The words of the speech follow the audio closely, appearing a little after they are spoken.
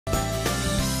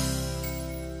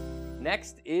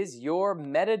Next is your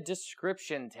meta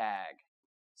description tag.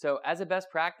 So as a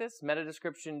best practice, meta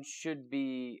description should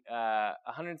be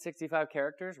 165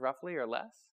 characters roughly or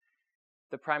less.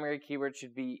 The primary keyword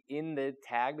should be in the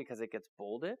tag because it gets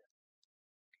bolded.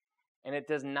 And it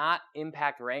does not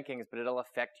impact rankings, but it'll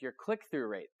affect your click-through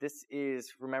rate. This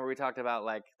is, remember we talked about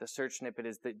like the search snippet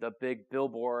is the big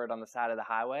billboard on the side of the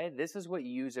highway. This is what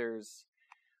users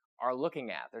are looking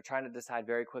at. They're trying to decide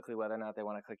very quickly whether or not they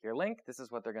want to click your link. This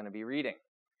is what they're going to be reading.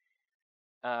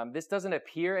 This doesn't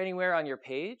appear anywhere on your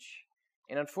page.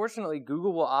 And unfortunately,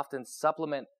 Google will often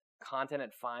supplement content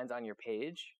it finds on your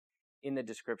page in the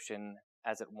description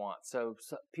as it wants. So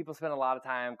people spend a lot of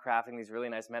time crafting these really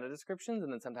nice meta descriptions,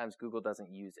 and then sometimes Google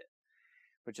doesn't use it,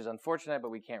 which is unfortunate,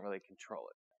 but we can't really control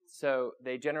it. So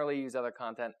they generally use other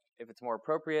content if it's more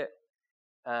appropriate.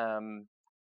 And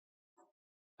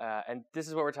this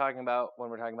is what we're talking about when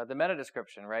we're talking about the meta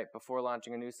description, right? Before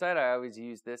launching a new site, I always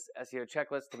use this SEO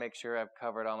checklist to make sure I've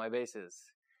covered all my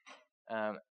bases.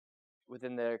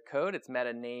 Within the code, it's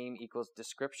meta name equals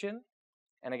description.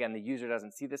 And again, the user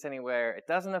doesn't see this anywhere. It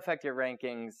doesn't affect your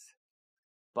rankings,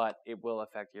 but it will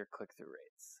affect your click-through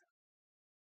rates.